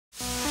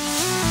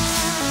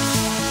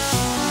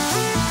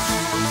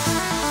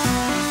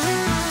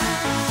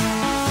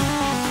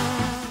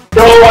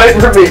away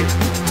from me.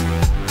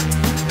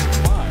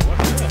 Why?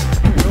 What's this?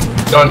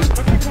 Done.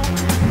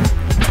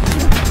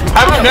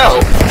 I don't know.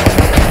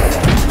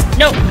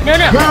 No.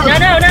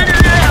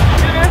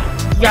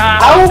 Yeah.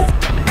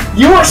 How?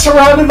 You are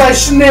surrounded by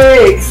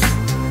snakes.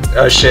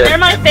 Oh shit. They're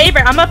my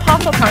favorite. I'm a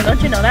Pufflecon,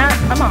 don't you know that?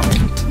 Come on.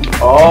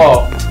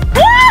 Oh.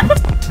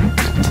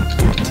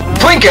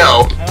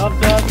 Plinko! How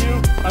damn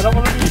you? I don't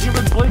want to be a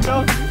human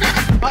Plinko.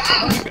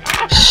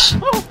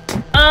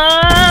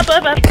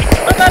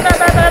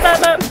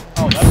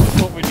 Oh,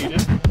 that's what we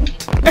needed.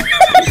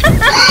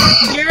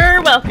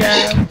 You're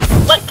welcome.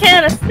 What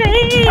can I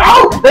say?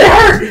 Ow! They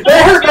hurt!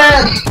 They hurt,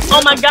 man!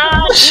 Oh my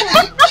gosh!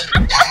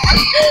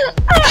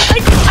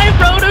 I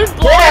rode a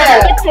block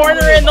in the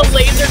corner and the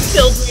laser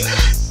killed me.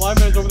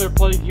 Blindman's over there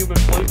playing human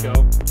Plinko.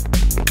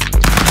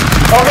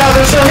 Oh god,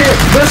 they're still here!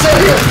 They're still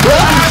here!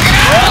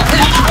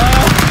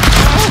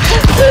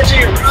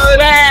 Reggie, run!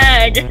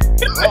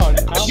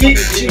 Swag!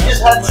 She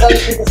just had such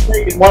a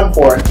snake and won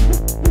for it.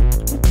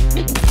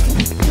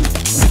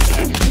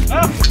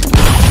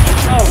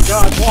 Oh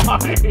god, why?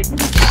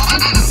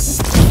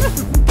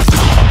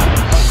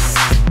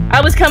 I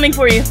was coming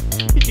for you.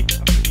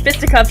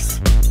 Fisticuffs.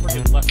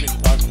 Freaking left me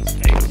to talk to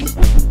snakes.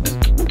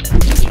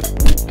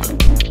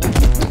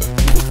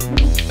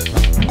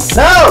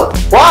 No!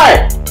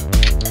 Why?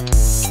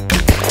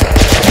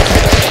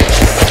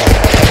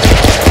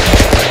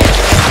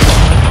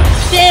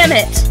 Damn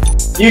it!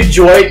 You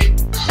joik.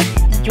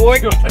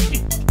 George? Did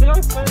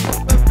I say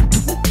something?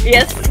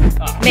 Yes.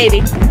 Maybe.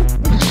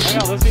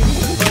 Hang on, let's see if we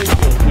can play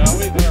field, shall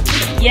we? There we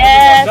go.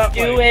 Yes, That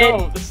do way. it.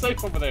 No, it's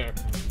safe over there.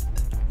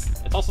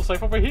 It's also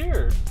safe over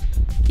here.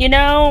 You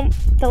know,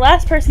 the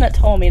last person that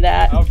told me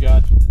that Oh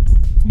god.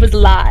 was a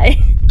lie.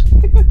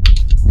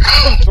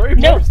 Very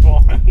No.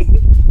 forceful.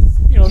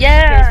 You know,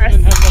 Yeah. just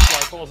in case we didn't have enough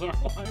rifles in our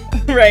life.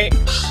 Right.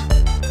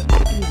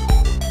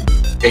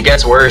 It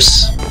gets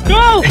worse.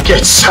 Go! It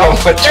gets so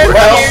much That worse.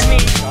 scared me.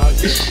 God,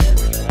 you're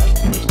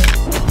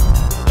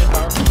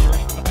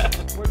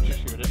Where'd you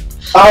shoot it?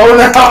 Oh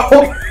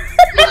no!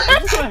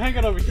 I'm just gonna hang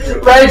it over here.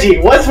 Reggie,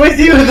 what's with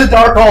you in the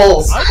dark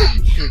holes? I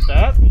didn't shoot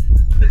that.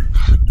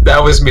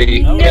 That was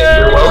me. No.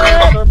 You're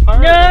welcome. There are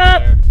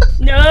pirates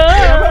over No!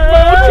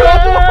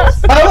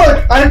 Oh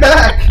look, I'm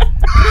back! there.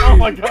 Oh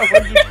my god,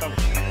 where'd you come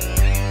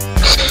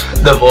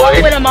from? The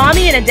void. When a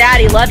mommy and a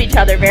daddy love each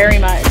other very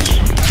much. I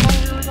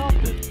thought we were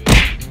adopted.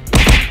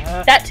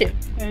 That too.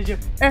 And you...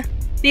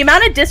 The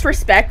amount of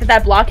disrespect that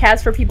that block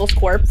has for people's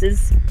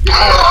corpses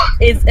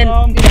is an.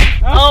 I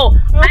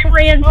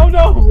ran Oh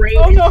no! right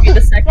Oh no! into the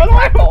second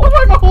Why black hole.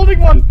 am I holding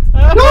one? No!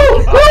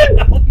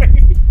 Help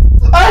me!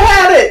 I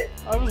had it!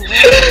 I was holding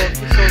one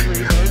for some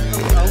reason. I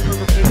don't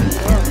remember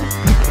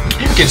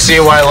faithwyrm. You can see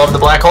why I love the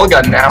black hole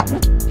gun now.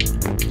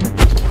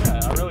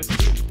 Yeah, I really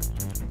see.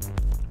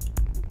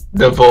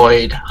 The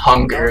void You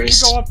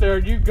hungers. go up there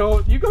and you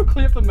go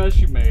clean up the mess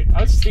you made.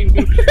 I've seen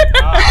you.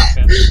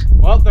 Okay.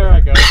 Well, there I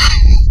go.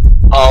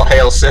 All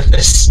hail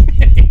Sithis.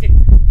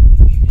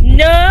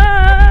 No!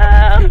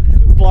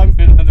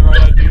 Blindman had the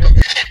right idea.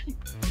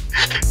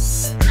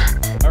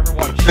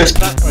 Everyone, shift This-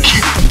 that way.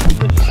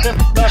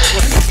 Shift that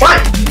way. What?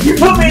 You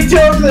put me too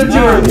over there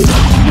too early!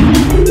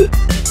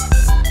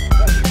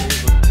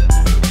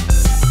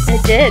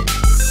 It did.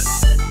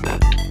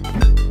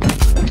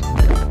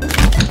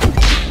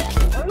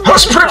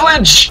 Host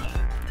privilege!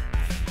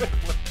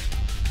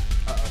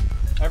 Uh-oh.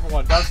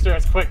 Everyone,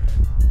 downstairs, quick.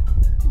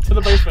 To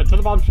the basement, to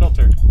the bomb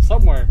shelter.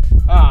 Somewhere.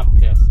 Ah,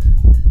 piss.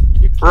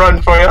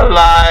 Run for your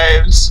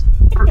lives!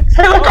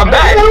 Hey, look, I'm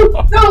back!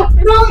 No,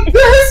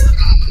 this!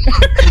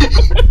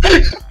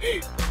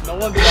 No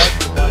one likes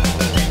the black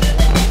hole.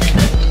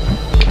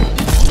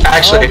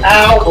 Actually,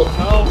 Ow!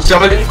 No,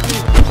 Somebody- safety.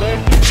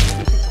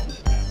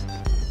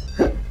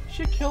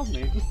 She killed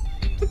me.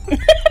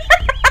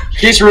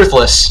 he's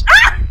ruthless.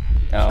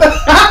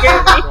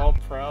 You're all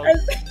proud.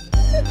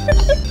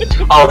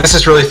 Oh, this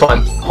is really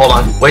fun. Hold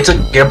on. Wait till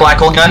get a black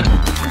hole gun.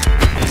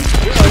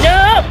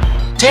 No!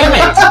 Damn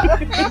it!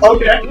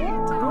 Okay.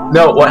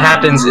 No, what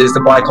happens is the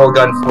black hole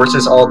gun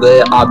forces all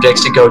the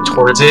objects to go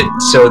towards it,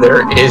 so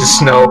there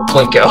is no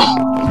Plinko.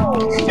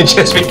 It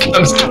just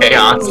becomes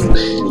chaos.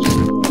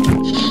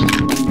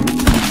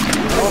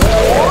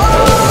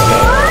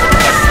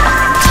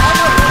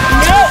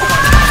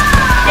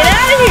 Get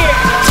out of here!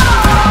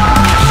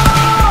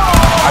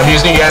 I'm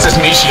using you guys as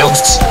meat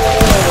shields.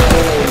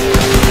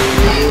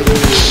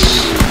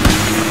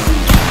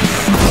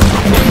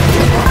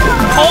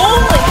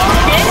 Holy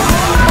shit!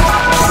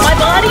 My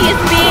body is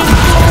being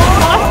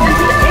tossed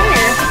into the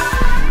air.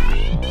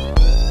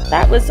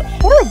 That was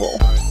horrible.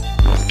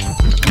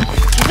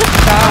 Jesus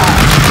God.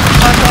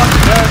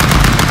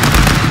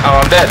 Oh,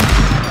 I'm dead.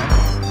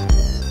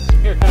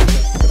 Here, have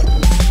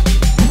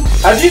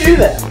this. How'd you do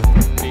that?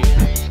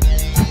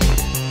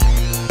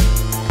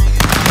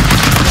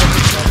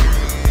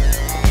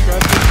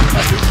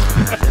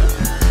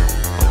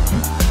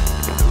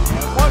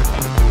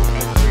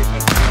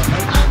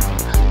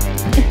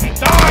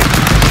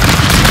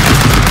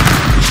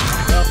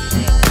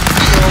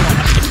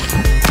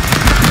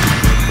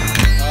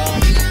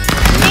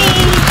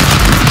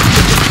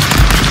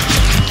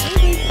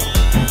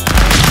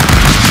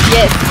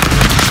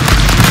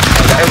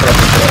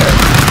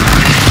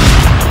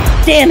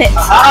 Damn it!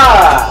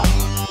 Ah!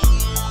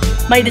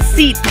 My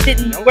deceit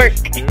didn't work.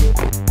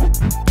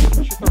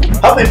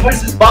 Help me push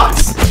this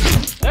box!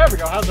 There we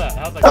go. How's that?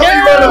 How's that? Help me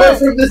run away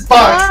from this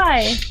box!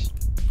 Why?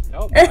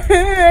 Oh,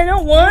 I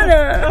don't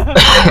wanna.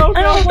 oh,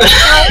 I don't no.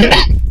 wanna.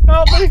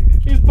 Help me!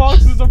 These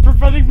boxes are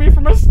preventing me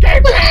from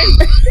escaping!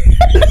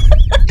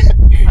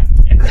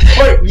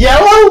 Wait,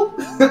 yellow?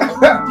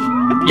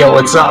 Yo,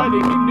 what's up? He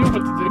knew what to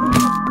do.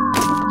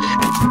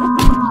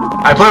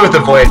 I play with the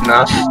void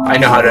enough. I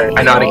know how to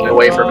get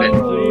away from it.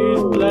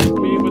 Please bless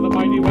me with a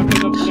mighty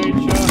weapon of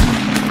nature.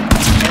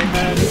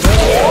 Amen.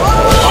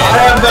 I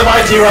am the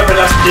mighty weapon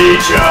of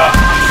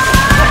nature!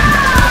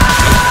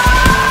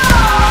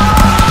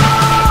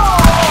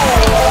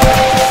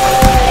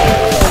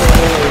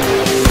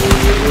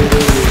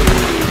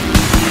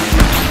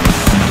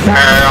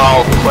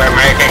 Girl, quit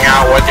making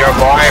out with your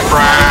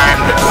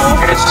boyfriend.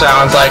 It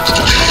sounds like.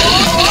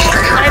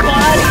 My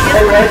body is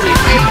Hey Reggie,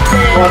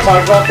 you wanna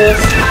talk about this?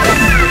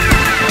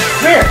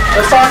 Come here,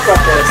 let's talk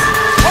about this.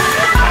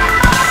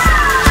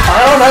 I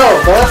don't know,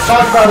 but let's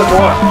talk about it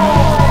more.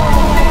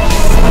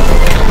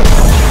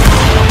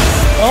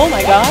 Oh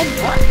my god.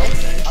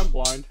 Okay, I'm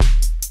blind.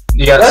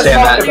 You gotta Let's stay in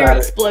talk that. about Your it.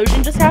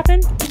 explosion just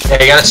happened?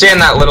 Yeah, you gotta stay in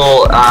that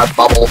little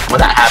bubble when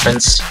that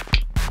happens.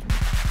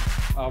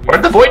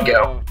 Where'd the void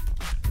go?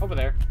 Over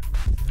there.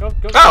 Go.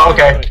 Oh,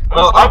 okay.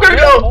 Well, I'm gonna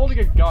go. Holding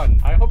a gun.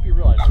 I hope you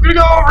realize. I'm gonna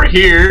go over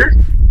here.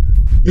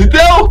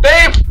 No,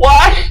 babe,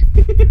 why?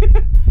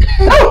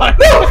 No!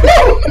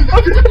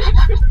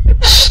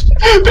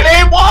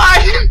 Babe,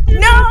 why?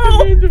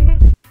 No!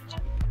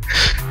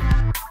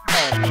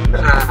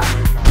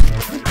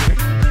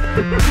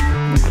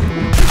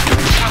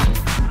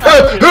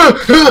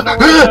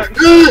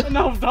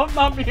 No, don't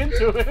knock me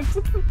into it.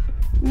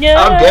 No!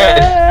 I'm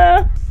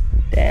dead.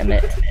 Damn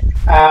it.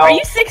 Ow. Are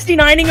you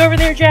 69ing over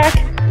there, Jack?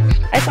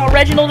 I saw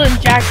Reginald and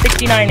Jack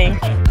 69ing.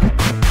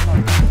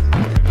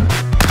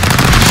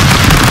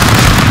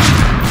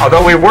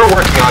 Although we were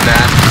working on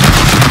that.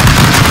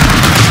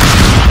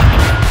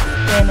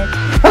 Damn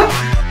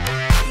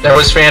it. There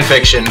was fan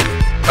fiction.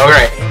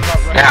 Alright.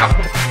 Now.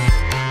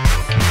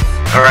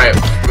 Alright.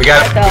 We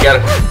got it.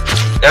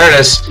 There it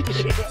is.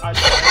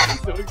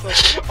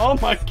 Oh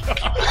my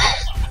god.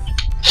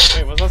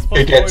 Wait, was I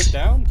supposed It to point gets-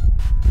 down?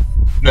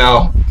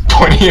 No.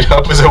 Pointing it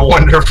up was a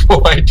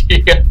wonderful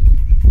idea.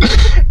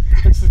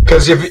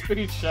 Because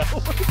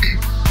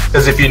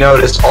if you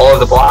noticed, all of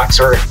the blocks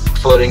are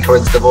floating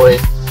towards the void.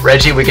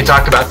 Reggie, we can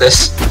talk about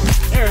this.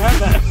 Here, have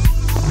that.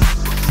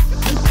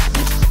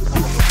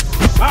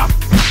 Ah!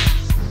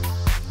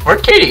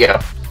 Where'd Katie go?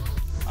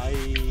 I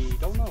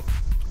don't know.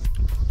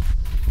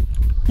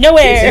 He's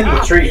Nowhere! in the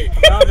tree.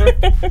 Found her.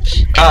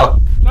 Oh.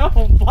 No,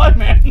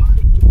 Blindman.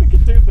 We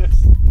can do this.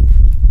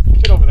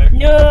 Get over there.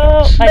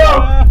 No! I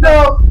don't.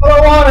 No, I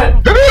don't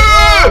want it!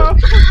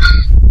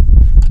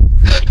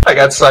 I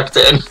got sucked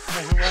in. Wait,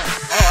 who won?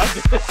 Oh, I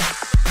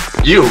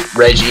did. You,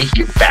 Reggie,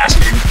 you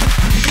bastard.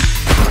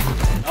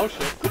 Oh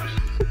shit.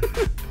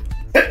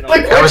 Look That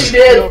what was- you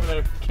Get did! over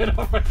there. Get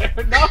over there.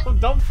 No,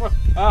 don't throw.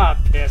 Ah,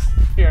 piss.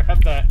 Here,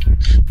 have that.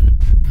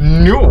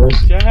 No.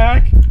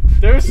 Jack,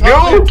 do something,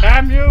 No.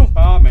 damn you!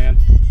 Oh man.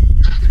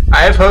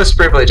 I have host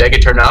privilege. I can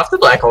turn off the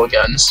black hole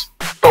guns.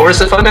 But where's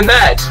the fun in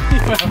that?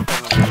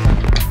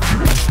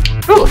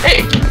 Ooh,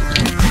 hey.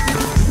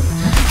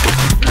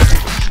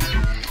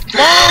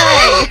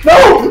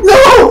 No!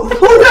 No!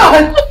 Oh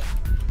god!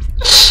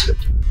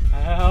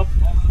 Help!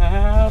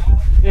 Help!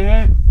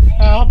 Yeah,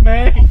 help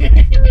me!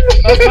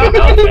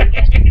 Help me!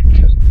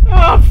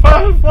 Oh,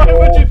 why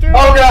would you do that?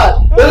 Oh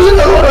god! There's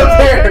another one up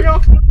there!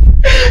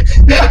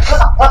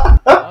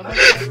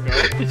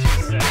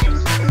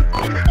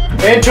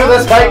 Into the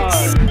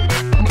spikes!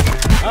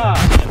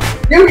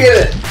 Ah, You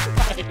get it!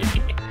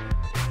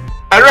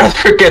 I'd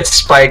rather get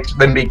spiked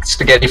than be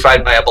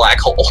spaghettified by a black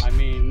hole. I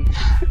mean,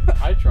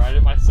 I tried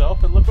it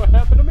myself and look what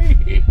happened to me.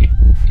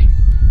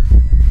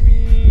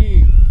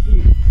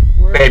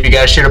 Babe, you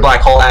gotta shoot a black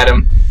hole at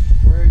him.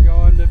 We're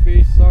going to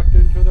be sucked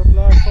into the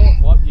black hole.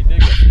 Well, you did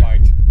get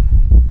spiked.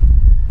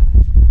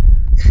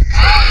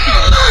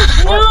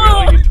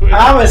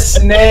 I'm a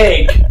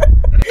snake!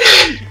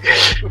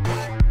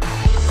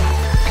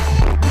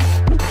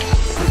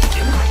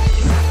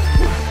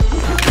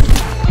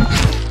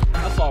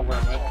 That's all where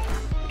I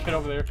went. Get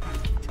over there.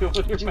 Deal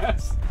with your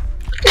mess.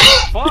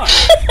 Fine.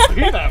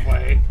 Be that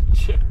way.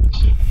 Shit.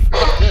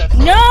 Yes.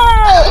 No!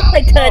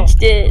 I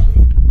touched it.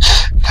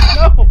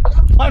 No!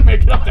 Blindman,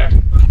 get up there!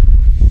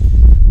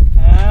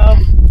 Help!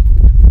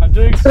 I'm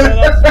doing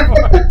setups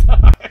before I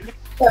die.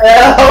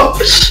 Help!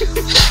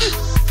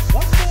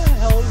 What the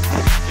hell is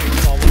this thing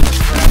all over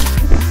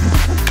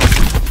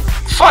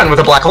the Fun with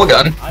a black hole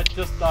gun. I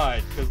just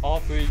died, because all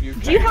three of you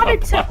Do you have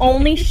it to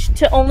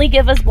only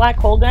give us black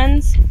hole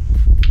guns?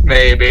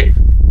 Maybe.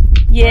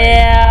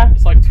 Yeah.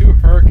 It's like two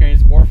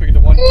hurricanes morphing into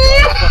one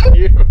giant fuck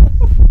you.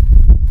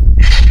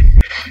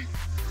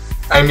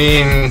 I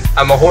mean,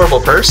 I'm a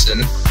horrible person.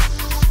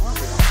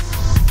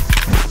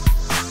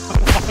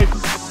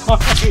 Why?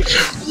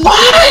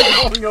 Why?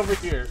 I'm going over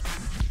here.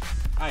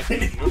 I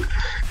hate you.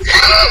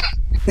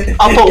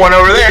 I'll put one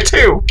over there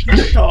too.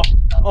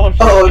 Oh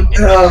shit. Oh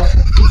no.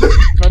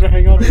 Better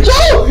hang on.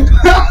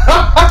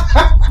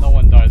 No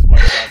one dies by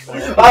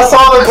that. I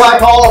saw the black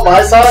hole on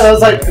my side, I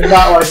was like,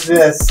 not like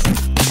this.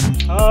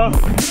 Oh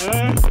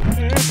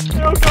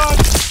god.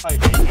 I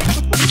hate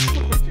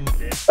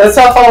you. Let's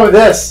have fun with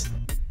this.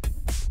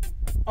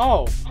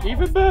 Oh,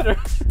 even better.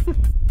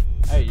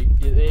 Hey,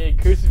 it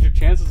increases your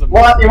chances of.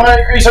 What? You want to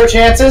increase our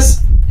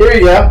chances? Here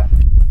you go.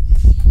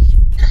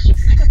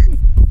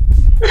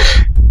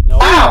 No,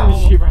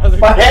 ow! she'd rather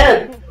My go.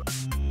 head!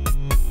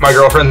 My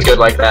girlfriend's good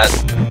like that.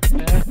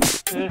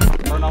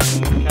 Burn off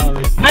some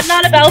calories. I'm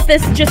not about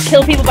this just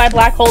kill people by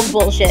black holes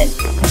bullshit.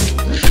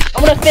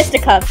 I want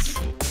fisticuffs.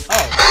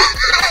 Oh.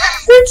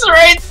 It's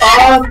right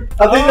there.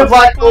 I think the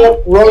black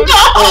hole wrote. No!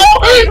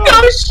 No!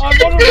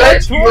 I'm on the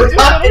right towards it,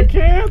 but I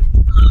can't.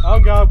 Oh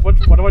god, what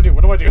do I do?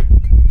 What do I do?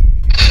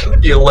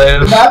 You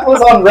live. The map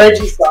was on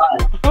Reggie's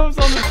side. I was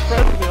on the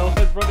treadmill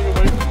and running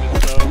away from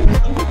it, so.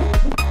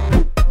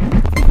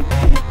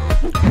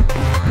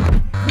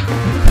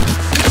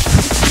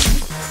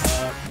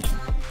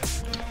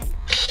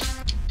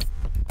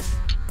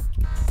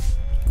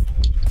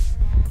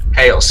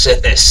 Hail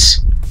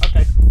Sithis.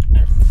 Okay.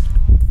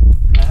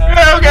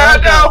 Oh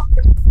god, no!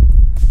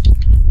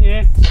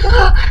 Yeah.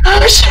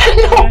 Oh shit,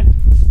 no!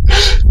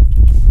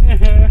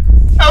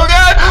 Oh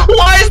god!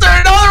 Why is there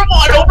another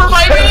one over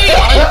by me?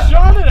 I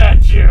shot it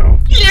at you!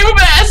 You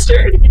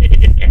bastard!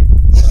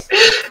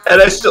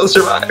 And I still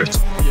survived.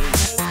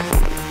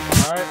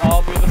 Alright,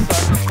 I'll be the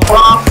sacrifice.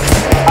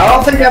 I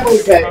don't think I'm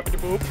okay.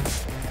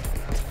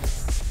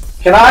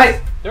 Can I?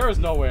 There is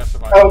no way I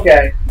survived.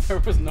 Okay. There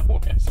was no way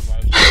I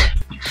survived.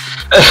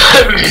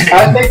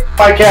 I think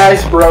my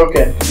guy's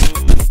broken.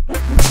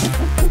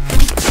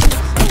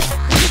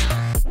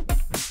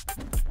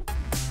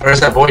 Where's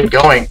that boy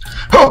going?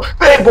 Oh,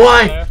 hey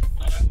boy!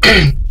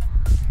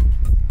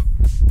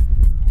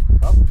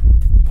 Well,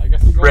 I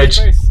guess I'm going Reg. to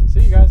space.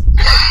 See you guys.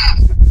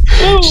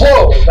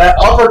 Whoa, that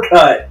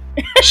uppercut.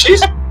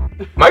 She's...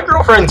 My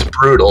girlfriend's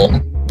brutal.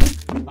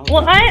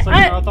 Well,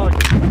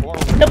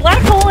 the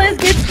black hole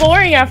gets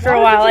boring after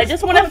a while. I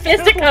just want to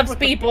fisticuffs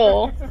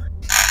people.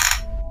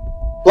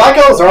 Black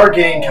holes are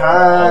getting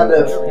kind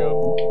of There we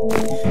go.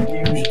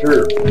 used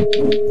through.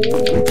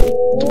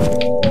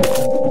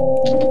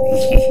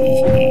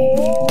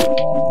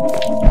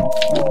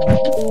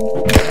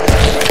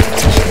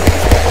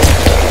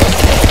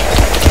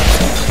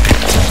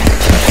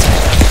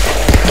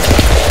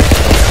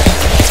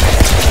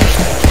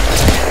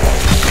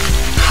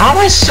 How am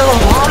I still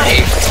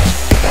alive?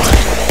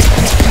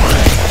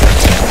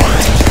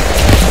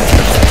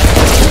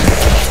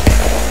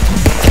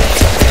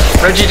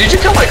 Reggie, did you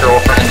kill my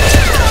girlfriend?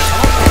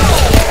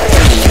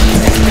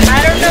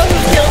 I don't know who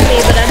killed me,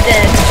 but I'm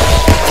dead.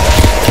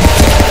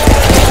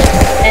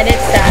 And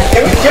it's sad.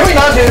 Can we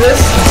not do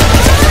this?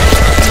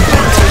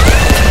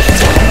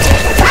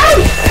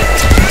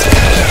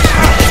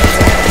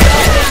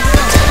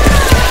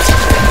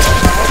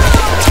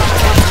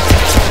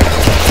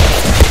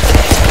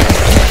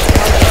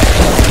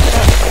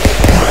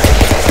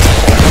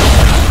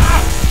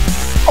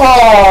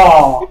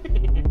 Oh!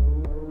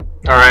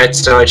 Alright,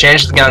 so I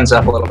changed the guns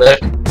up a little bit,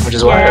 which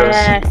is why I was...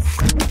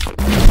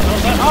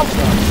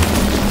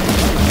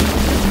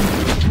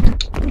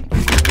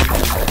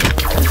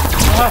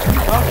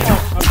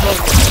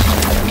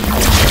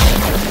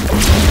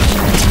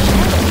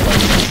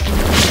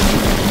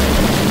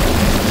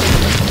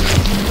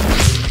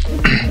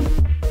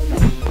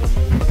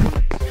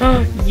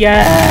 Yes!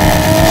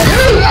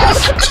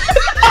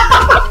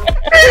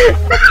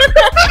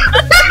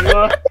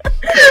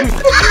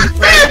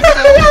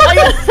 I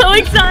got so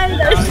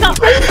excited I shot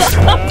myself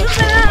off the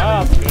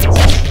map!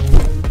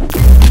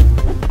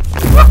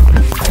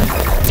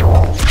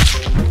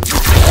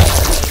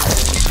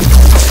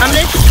 I'm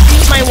gonna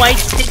shoot my white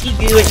sticky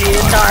goo at you,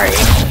 sorry.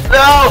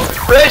 No!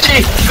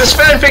 Reggie! This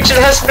fanfiction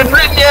hasn't been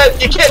written yet!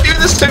 You can't do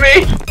this to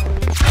me!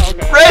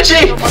 Okay.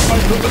 Reggie!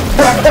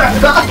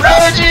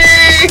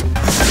 Reggie!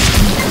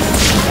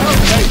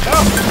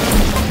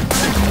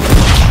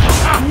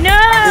 No!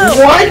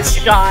 What?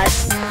 Shot.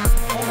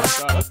 Oh my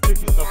god, that's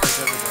sticky stuff right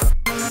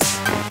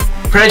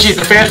everywhere. Reggie,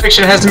 the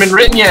fanfiction hasn't been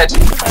written yet!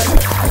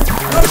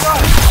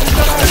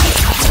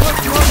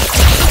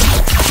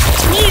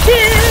 Me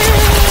too!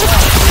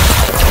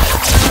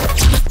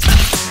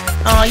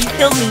 Oh, you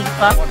killed me,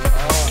 fuck.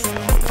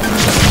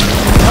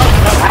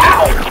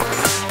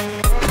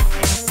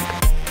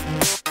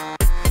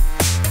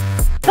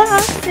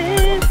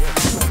 Toxic!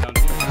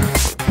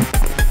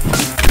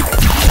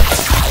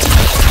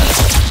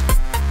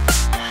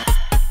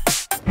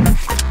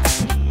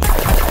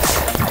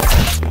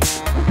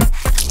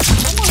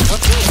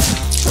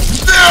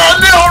 Oh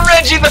no,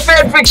 Reggie, the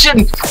fanfiction!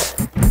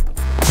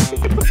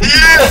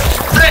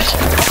 Reggie!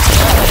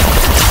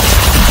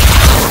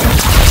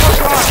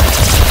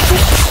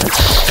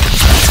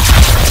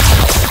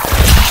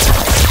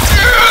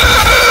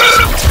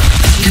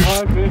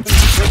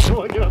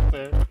 Get up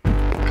there.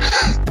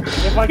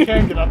 If I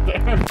can get up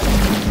there.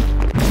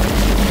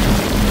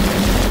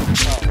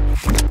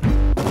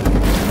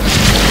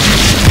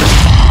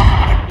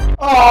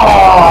 Oh!